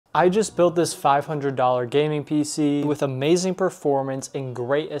I just built this $500 gaming PC with amazing performance and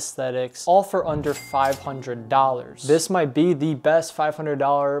great aesthetics, all for under $500. This might be the best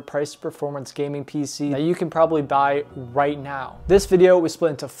 $500 price performance gaming PC that you can probably buy right now. This video is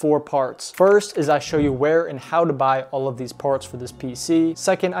split into 4 parts. First is I show you where and how to buy all of these parts for this PC.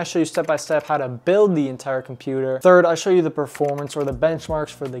 Second, I show you step by step how to build the entire computer. Third, I show you the performance or the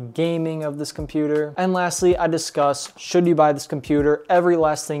benchmarks for the gaming of this computer. And lastly, I discuss, should you buy this computer, every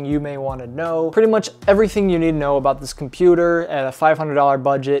last thing you may want to know. Pretty much everything you need to know about this computer at a $500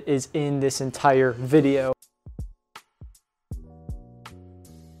 budget is in this entire video.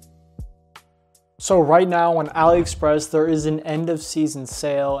 So right now on AliExpress, there is an end of season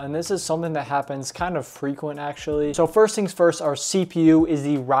sale, and this is something that happens kind of frequent actually. So first things first, our CPU is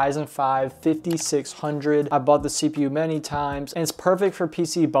the Ryzen 5 5600. I bought the CPU many times, and it's perfect for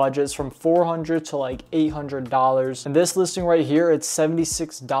PC budgets from $400 to like $800. And this listing right here, it's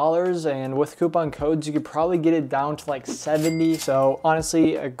 $76, and with coupon codes, you could probably get it down to like $70. So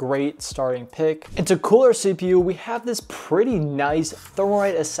honestly, a great starting pick. And to cool our CPU, we have this pretty nice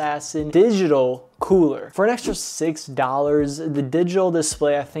Thermalright Assassin digital cooler. For an extra $6, the digital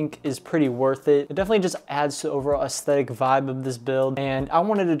display I think is pretty worth it. It definitely just adds to the overall aesthetic vibe of this build, and I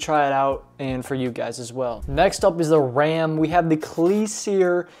wanted to try it out and for you guys as well. Next up is the RAM. We have the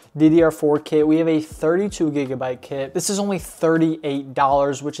Clear DDR4 kit. We have a 32GB kit. This is only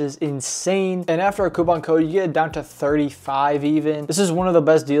 $38, which is insane. And after a coupon code, you get it down to $35 even. This is one of the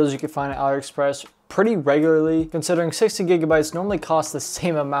best deals you can find at AliExpress pretty regularly, considering 60GB normally costs the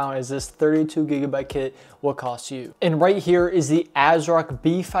same amount as this 32GB kit will cost you. And right here is the ASRock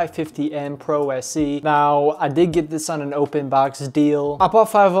B550M Pro SE. Now, I did get this on an open box deal. I bought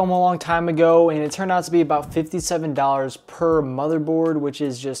 5 of them a long time ago, and it turned out to be about $57 per motherboard, which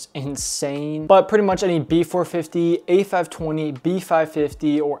is just insane. But pretty much any B450, A520,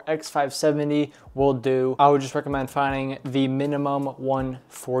 B550, or X570 will do. I would just recommend finding the minimum one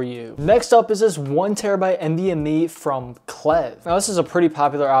for you. Next up is this 1TB NVMe from Clev. Now, this is a pretty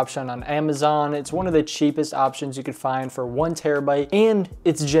popular option on Amazon. It's one of the cheapest options you could find for 1TB, and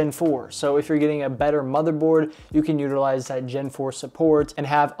it's Gen 4. So if you're getting a better motherboard, you can utilize that Gen 4 support and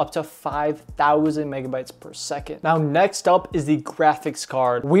have up to 5,000 megabytes per second. Now, next up is the graphics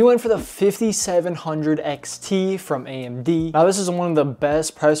card. We went for the 5700 XT from AMD. Now, this is one of the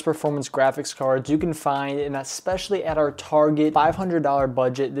best price performance graphics cards you can find, and especially at our target $500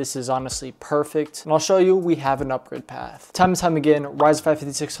 budget, this is honestly perfect. And I'll show you, we have an upgrade path. Time and time again, Ryzen 5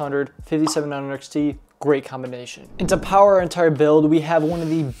 5600, 5700 XT, great combination. And to power our entire build, we have one of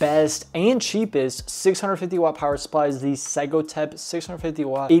the best and cheapest 650 watt power supplies, the Segotep 650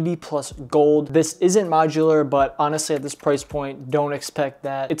 watt 80 plus gold. This isn't modular, but honestly at this price point, don't expect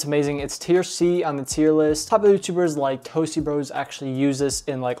that. It's amazing. It's tier C on the tier list. Popular YouTubers like Toasty Bros actually use this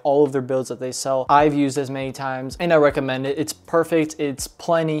in like all of their builds that they sell. I've used this many times and I recommend it. It's perfect. It's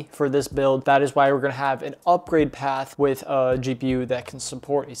plenty for this build. That is why we're gonna have an upgrade path with a GPU that can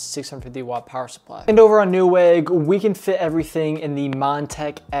support a 650 watt power supply. And over on Newegg, we can fit everything in the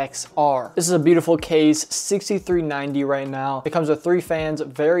Montech XR. This is a beautiful case, $63.90 right now. It comes with 3 fans,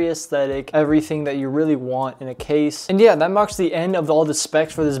 very aesthetic, everything that you really want in a case. And yeah, that marks the end of all the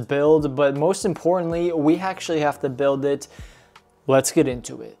specs for this build, but most importantly, we actually have to build it. Let's get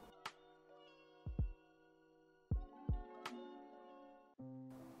into it.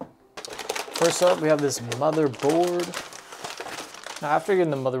 First up, we have this motherboard. Now, after getting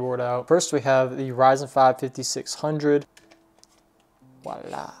the motherboard out, first we have the Ryzen 5 5600.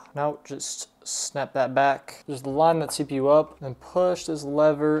 Voila. Now just snap that back. Just line that CPU up and push this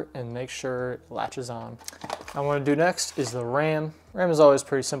lever and make sure it latches on. Now, what I'm gonna do next is the RAM. RAM is always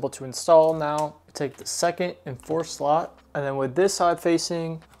pretty simple to install. Now, take the 2nd and 4th slot, and then with this side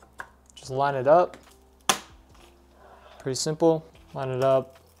facing, just line it up. Pretty simple, line it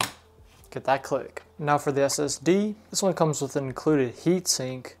up, get that click. Now for the SSD, this one comes with an included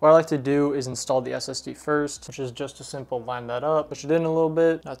heatsink. What I like to do is install the SSD first, which is just a simple line that up, push it in a little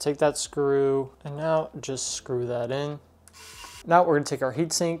bit. Now take that screw, and now just screw that in. Now we're gonna take our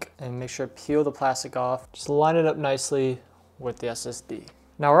heatsink and make sure to peel the plastic off. Just line it up nicely with the SSD.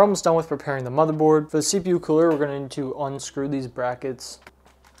 Now we're almost done with preparing the motherboard. For the CPU cooler, we're gonna need to unscrew these brackets.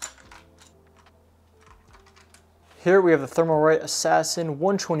 Here we have the Thermalright Assassin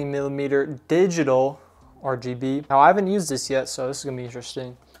 120mm digital RGB. Now I haven't used this yet, so this is gonna be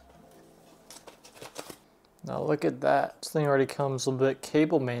interesting. Now look at that. This thing already comes a little bit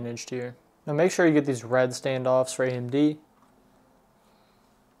cable managed here. Now make sure you get these red standoffs for AMD.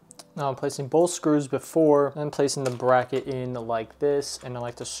 Now I'm placing both screws before, and placing the bracket in like this, and I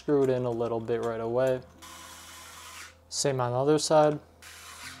like to screw it in a little bit right away. Same on the other side.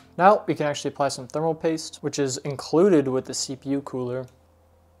 Now we can actually apply some thermal paste, which is included with the CPU cooler.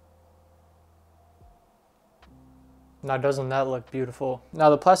 Now doesn't that look beautiful? Now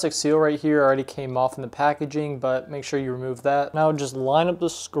the plastic seal right here already came off in the packaging, but make sure you remove that. Now just line up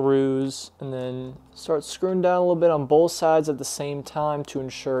the screws and then start screwing down a little bit on both sides at the same time to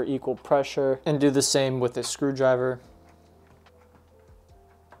ensure equal pressure, and do the same with the screwdriver.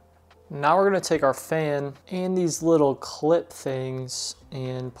 Now we're gonna take our fan and these little clip things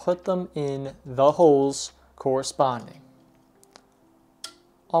and put them in the holes corresponding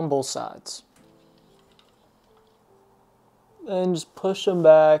on both sides. And just push them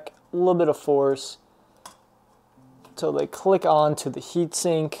back, a little bit of force until they click onto the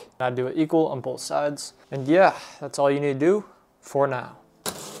heatsink. I do it equal on both sides. And yeah, that's all you need to do for now.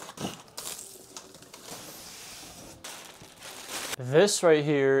 This right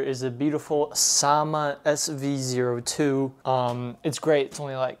here is a beautiful Sama SV02. It's great, it's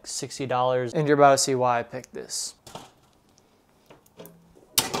only like $60, and you're about to see why I picked this.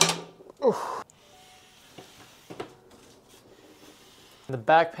 Oof. The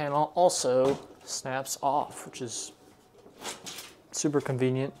back panel also snaps off, which is super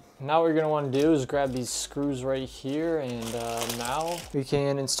convenient. Now what you're gonna wanna do is grab these screws right here, and now we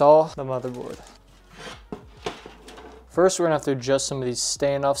can install the motherboard. First, we're gonna have to adjust some of these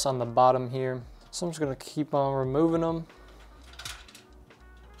standoffs on the bottom here. So I'm just gonna keep on removing them.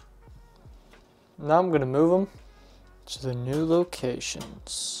 Now I'm gonna move them to the new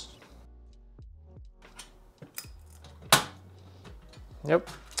locations. Yep.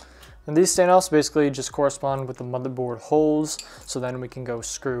 And these standoffs basically just correspond with the motherboard holes, so then we can go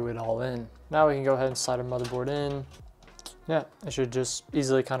screw it all in. Now we can go ahead and slide our motherboard in. Yeah, it should just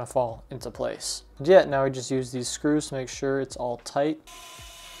easily kind of fall into place. And yeah, now we just use these screws to make sure it's all tight.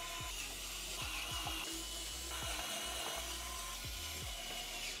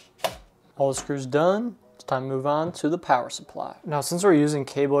 All the screws done. It's time to move on to the power supply. Now, since we're using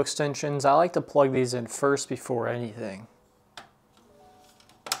cable extensions, I like to plug these in first before anything.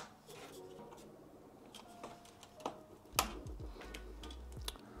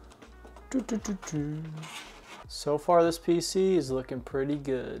 So far this PC is looking pretty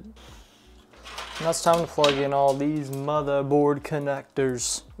good. Now it's time to plug in all these motherboard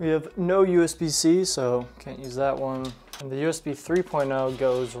connectors. We have no USB-C, so can't use that one. And the USB 3.0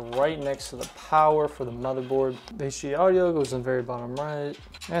 goes right next to the power for the motherboard. The HD audio goes in the very bottom right.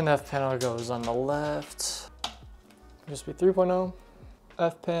 And the F panel goes on the left. USB 3.0,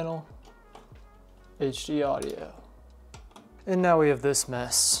 F panel, HD audio. And now we have this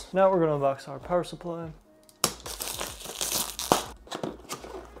mess. Now we're gonna unbox our power supply.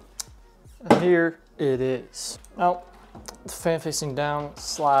 And here it is. Now, the fan facing down,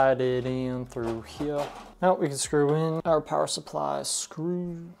 slide it in through here. Now we can screw in our power supply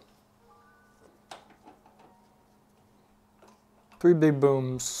screw. 3 big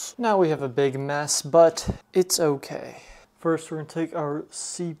booms. Now we have a big mess, but it's okay. First, we're gonna take our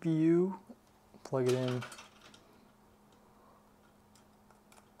CPU, plug it in.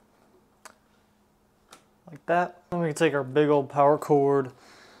 Like that. Then we can take our big old power cord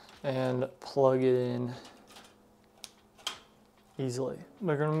and plug it in easily.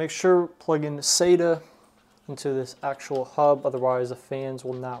 We're gonna make sure plug in the SATA into this actual hub, otherwise the fans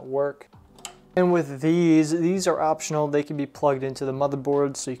will not work. And with these are optional. They can be plugged into the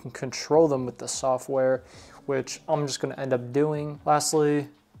motherboard so you can control them with the software, which I'm just gonna end up doing. Lastly,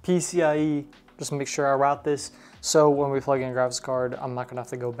 PCIe, just make sure I route this. So when we plug in a graphics card, I'm not gonna have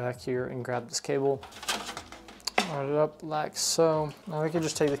to go back here and grab this cable. Route it up like so. Now we can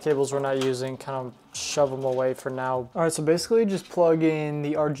just take the cables we're not using, kind of shove them away for now. All right, so basically just plug in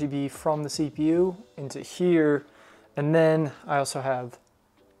the RGB from the CPU into here, and then I also have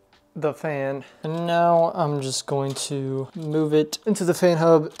the fan. And now I'm just going to move it into the fan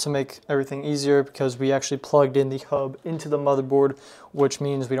hub to make everything easier, because we actually plugged in the hub into the motherboard, which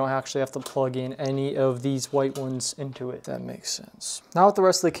means we don't actually have to plug in any of these white ones into it. That makes sense. Now with the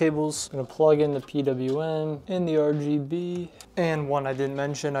rest of the cables, I'm gonna plug in the PWM and the RGB. And one I didn't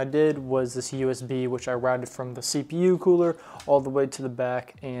mention I did was this USB, which I routed from the CPU cooler all the way to the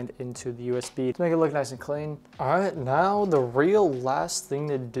back and into the USB to make it look nice and clean. All right, now the real last thing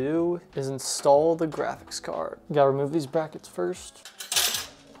to do is install the graphics card. You gotta remove these brackets first.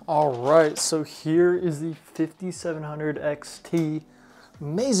 All right, so here is the 5700 XT.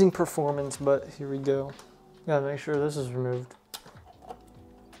 Amazing performance, but here we go. Gotta make sure this is removed.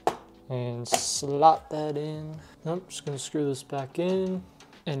 And slot that in. Nope, just gonna screw this back in.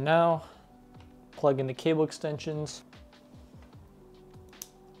 And now, plug in the cable extensions.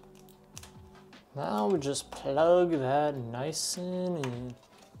 Now we just plug that nice in.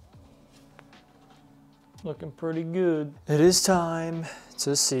 Looking pretty good. It is time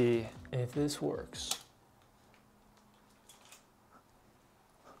to see if this works.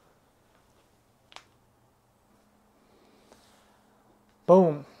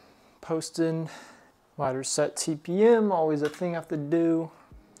 Boom. Posted. Lighter set TPM, always a thing I have to do.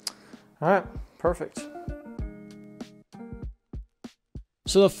 All right, perfect.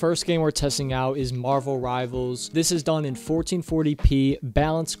 So the first game we're testing out is Marvel Rivals. This is done in 1440p,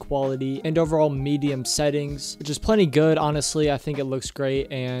 balanced quality, and overall medium settings, which is plenty good, honestly. I think it looks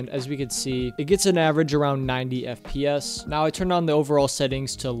great, and as we can see, it gets an average around 90 FPS. Now I turned on the overall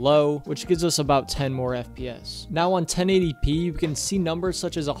settings to low, which gives us about 10 more FPS. Now on 1080p, you can see numbers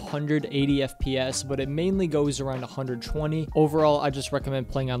such as 180 FPS, but it mainly goes around 120. Overall, I just recommend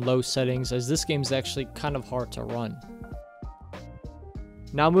playing on low settings, as this game is actually kind of hard to run.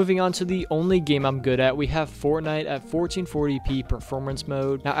 Now moving on to the only game I'm good at, we have Fortnite at 1440p performance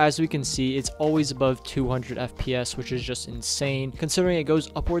mode. Now as we can see, it's always above 200 FPS, which is just insane, considering it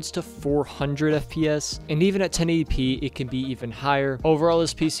goes upwards to 400 FPS, and even at 1080p, it can be even higher. Overall,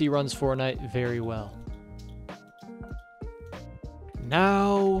 this PC runs Fortnite very well.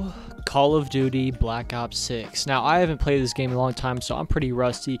 Now, Call of Duty Black Ops 6. Now, I haven't played this game in a long time, so I'm pretty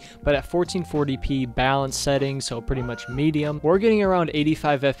rusty, but at 1440p balanced settings, so pretty much medium, we're getting around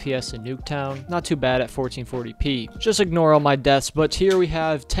 85 FPS in Nuketown. Not too bad at 1440p. Just ignore all my deaths, but here we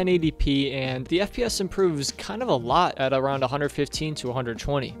have 1080p, and the FPS improves kind of a lot at around 115 to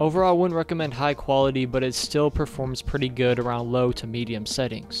 120. Overall, I wouldn't recommend high quality, but it still performs pretty good around low to medium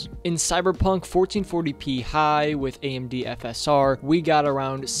settings. In Cyberpunk 1440p high with AMD FSR, we got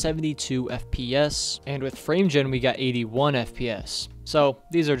around 72 FPS, and with FrameGen we got 81 FPS. So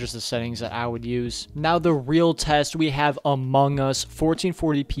these are just the settings that I would use. Now the real test, we have Among Us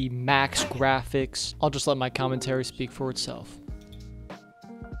 1440p max graphics. I'll just let my commentary speak for itself.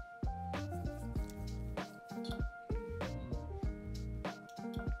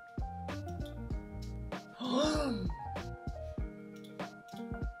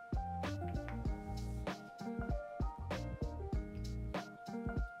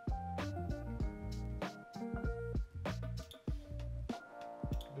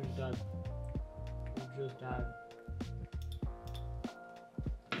 We just died.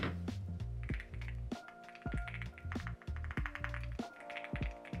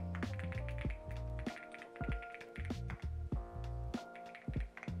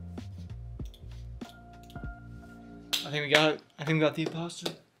 I think we got it. I think we got the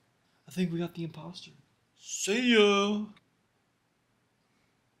imposter. I think we got the imposter. See ya.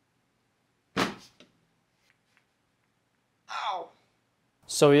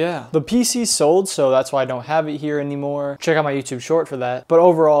 So yeah, the PC sold, so that's why I don't have it here anymore. Check out my YouTube short for that. But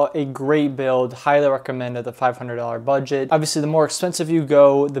overall, a great build. Highly recommend at the $500 budget. Obviously, the more expensive you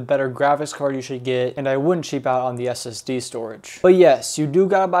go, the better graphics card you should get, and I wouldn't cheap out on the SSD storage. But yes, you do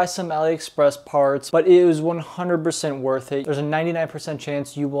gotta buy some AliExpress parts, but it is 100% worth it. There's a 99%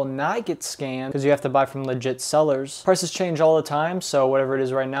 chance you will not get scammed because you have to buy from legit sellers. Prices change all the time, so whatever it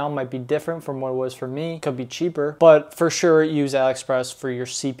is right now might be different from what it was for me. Could be cheaper, but for sure use AliExpress for your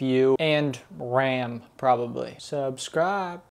CPU and RAM, probably. Subscribe.